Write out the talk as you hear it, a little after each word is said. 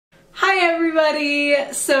everybody!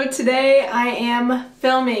 So today I am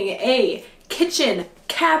filming a kitchen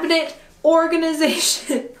cabinet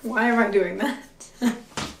organization. Why am I doing that?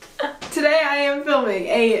 Today I am filming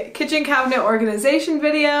a kitchen cabinet organization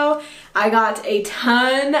video. I got a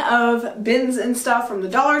ton of bins and stuff from the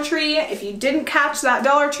Dollar Tree. If you didn't catch that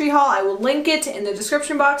Dollar Tree haul, I will link it in the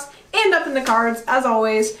description box and up in the cards as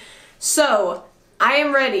always. So I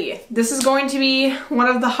am ready. This is going to be one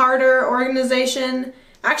of the harder organization,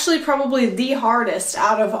 actually probably the hardest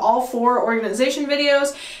out of all 4 organization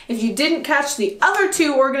videos. If you didn't catch the other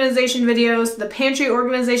 2 organization videos, the pantry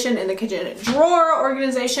organization and the kitchen drawer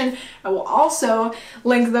organization, I will also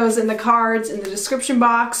link those in the cards in the description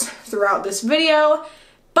box throughout this video.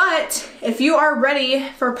 But if you are ready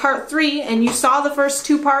for part 3 and you saw the first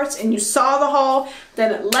 2 parts and you saw the haul,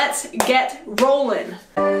 then let's get rolling.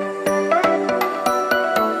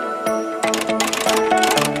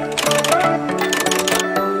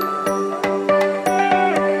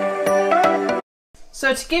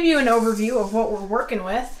 So to give you an overview of what we're working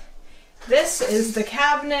with, this is the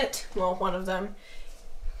cabinet, well, one of them.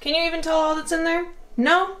 Can you even tell all that's in there?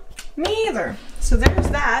 No? Me either. So there's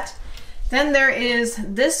that. Then there is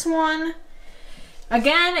this one.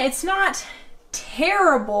 Again, it's not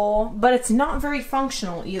terrible, but it's not very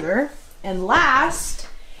functional either. And last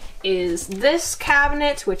is this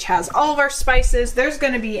cabinet, which has all of our spices. There's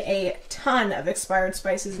going to be a ton of expired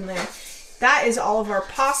spices in there. That is all of our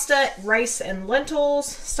pasta, rice, and lentils,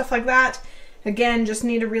 stuff like that. Again, just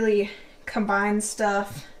need to really combine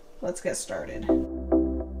stuff. Let's get started.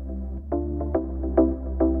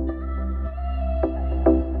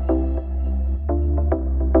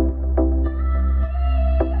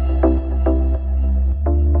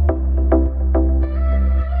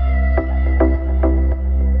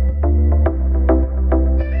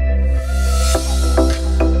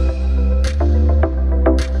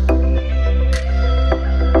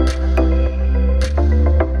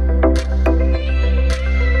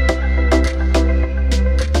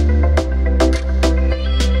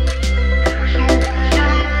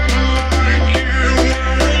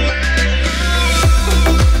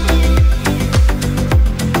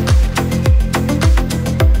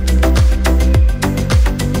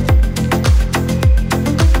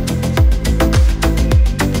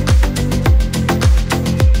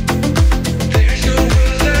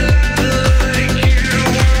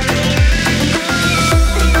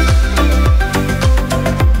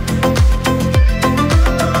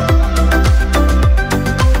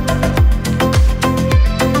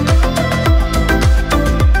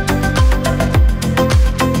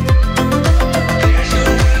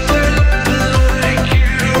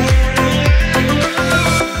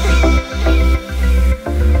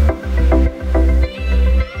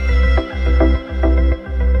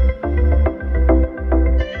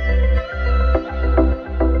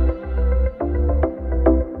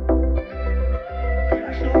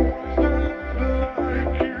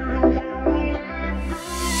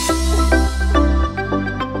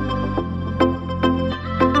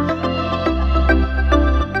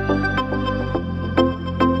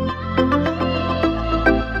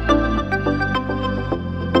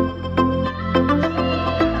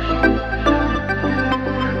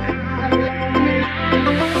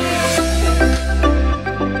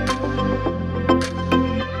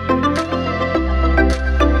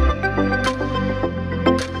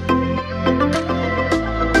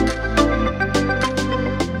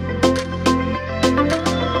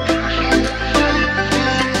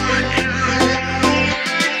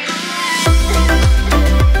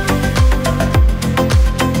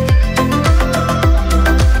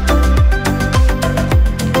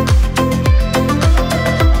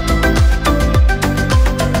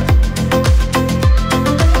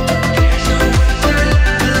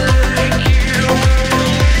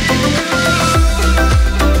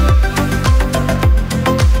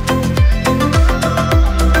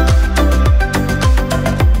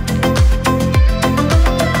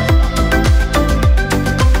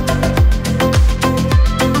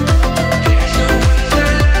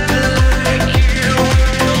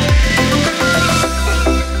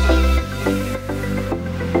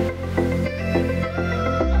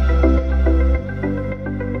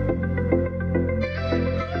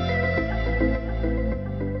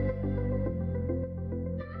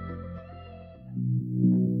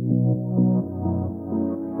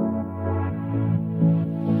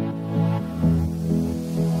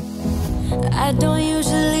 I don't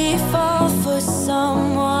usually fall for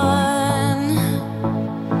someone.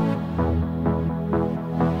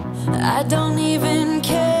 I don't even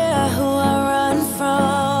care who I run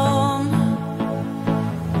from.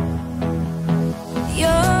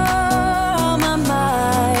 You're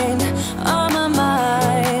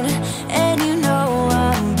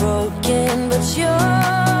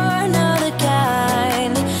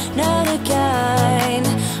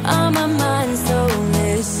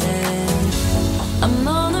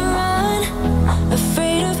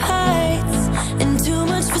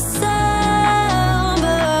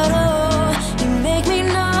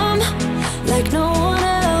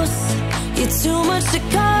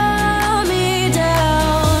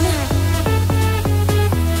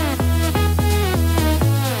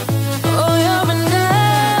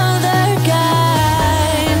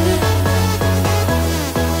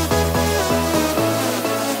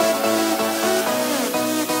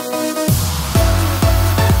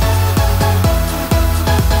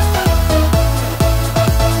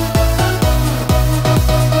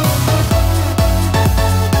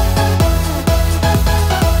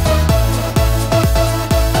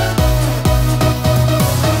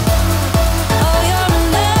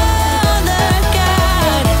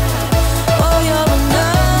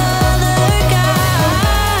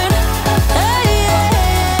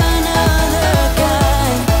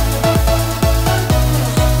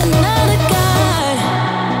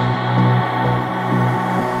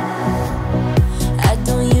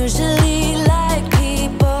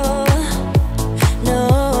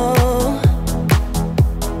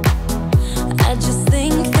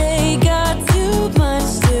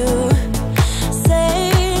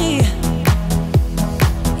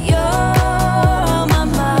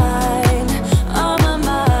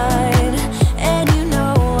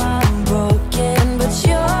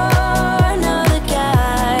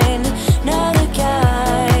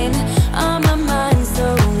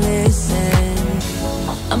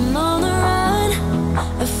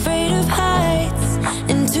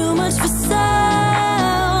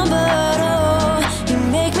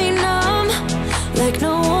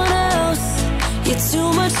You're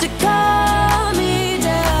too much to calm me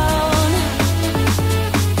down.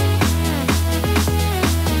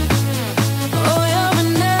 Oh, you're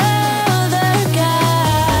another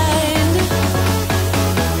kind.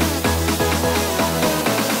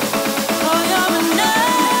 Oh, you're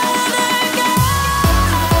another kind. Oh,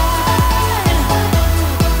 you're another guy. You're another guy.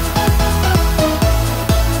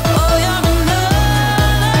 Oh, you're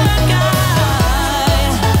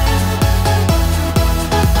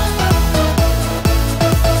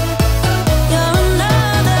another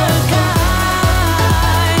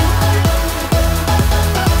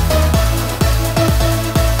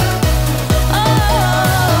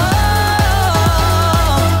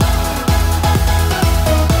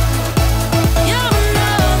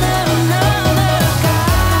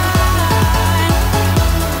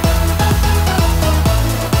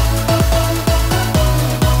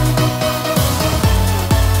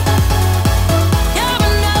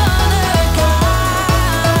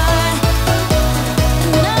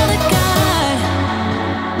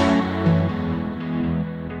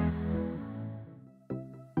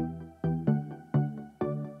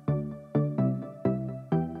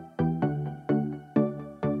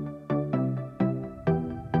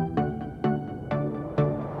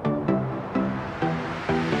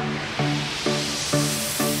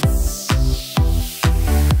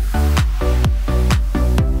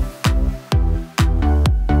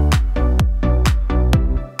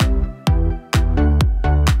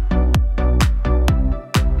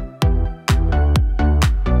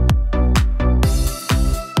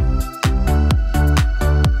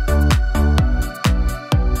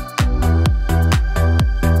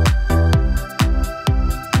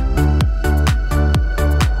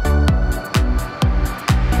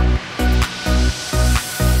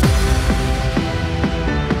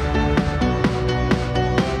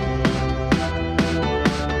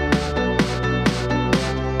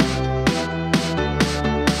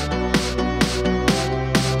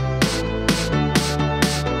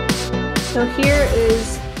So here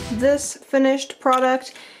is this finished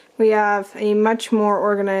product. We have a much more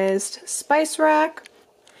organized spice rack.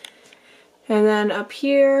 And then up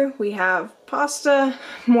here we have pasta,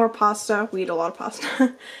 more pasta, we eat a lot of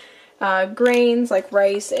pasta. Grains like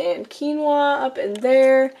rice and quinoa up in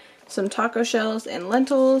there. Some taco shells and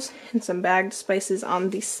lentils and some bagged spices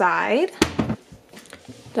on the side.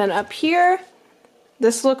 Then up here,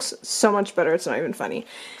 this looks so much better, it's not even funny.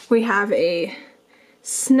 We have a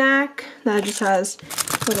snack that just has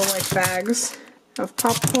little like bags of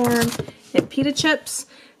popcorn and pita chips,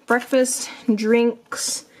 breakfast,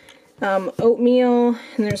 drinks, oatmeal,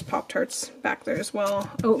 and there's Pop-Tarts back there as well.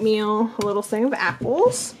 Oatmeal, a little thing of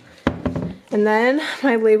apples. And then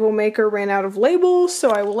my label maker ran out of labels, so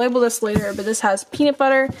I will label this later, but this has peanut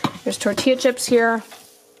butter, there's tortilla chips here,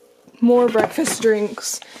 more breakfast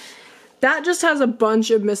drinks. That just has a bunch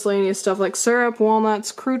of miscellaneous stuff like syrup,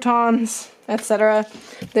 walnuts, croutons, etc.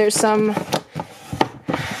 There's some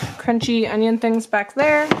crunchy onion things back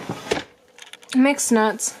there, mixed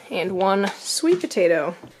nuts, and one sweet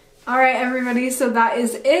potato. Alright everybody, so that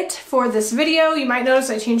is it for this video. You might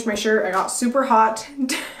notice I changed my shirt. I got super hot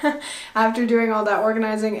after doing all that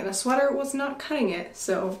organizing, and a sweater was not cutting it,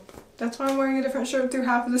 so that's why I'm wearing a different shirt through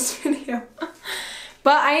half of this video.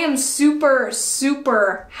 But I am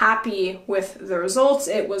super happy with the results.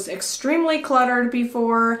 It was extremely cluttered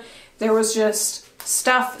before. There was just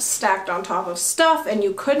stuff stacked on top of stuff and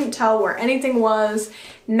you couldn't tell where anything was.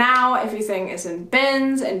 Now everything is in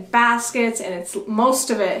bins and baskets, and most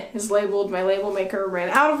of it is labeled. My label maker ran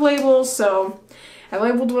out of labels, so I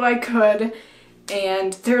labeled what I could,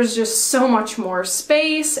 and there's just so much more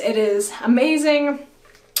space. It is amazing.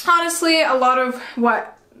 Honestly, a lot of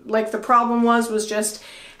what the problem was just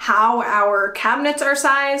how our cabinets are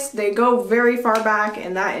sized. They go very far back,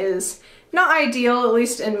 and that is not ideal, at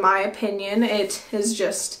least in my opinion. It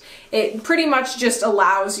pretty much just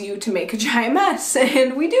allows you to make a giant mess,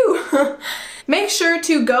 and we do. Make sure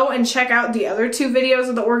to go and check out the other two videos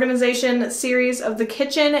of the organization series of the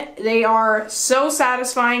kitchen. They are so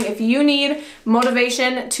satisfying. If you need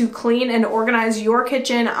motivation to clean and organize your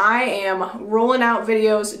kitchen, I am rolling out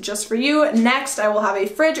videos just for you. Next, I will have a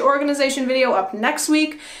fridge organization video up next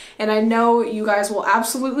week, and I know you guys will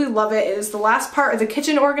absolutely love it. It is the last part of the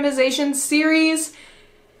kitchen organization series.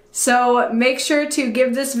 So make sure to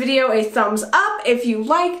give this video a thumbs up if you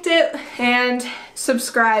liked it, and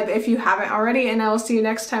subscribe if you haven't already, and I will see you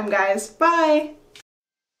next time, guys. Bye!